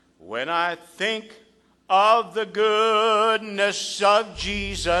When I think of the goodness of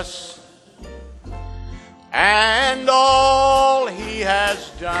Jesus and all he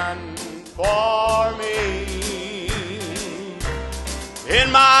has done for me,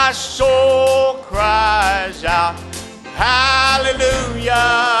 then my soul cries out, hallelujah.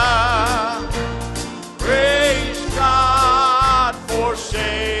 Praise God for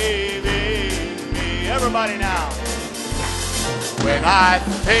saving me. Everybody now. When I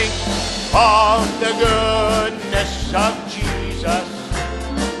think of the goodness of Jesus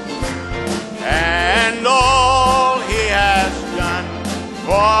and all he has done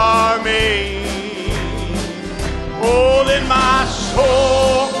for me, oh, then my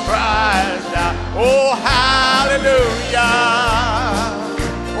soul cries out, oh, hallelujah.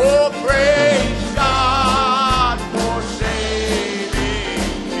 Oh, praise God for saving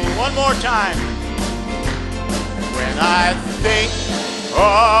me. One more time. When I think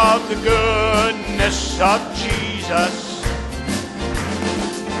of the goodness of Jesus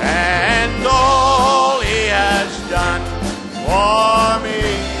and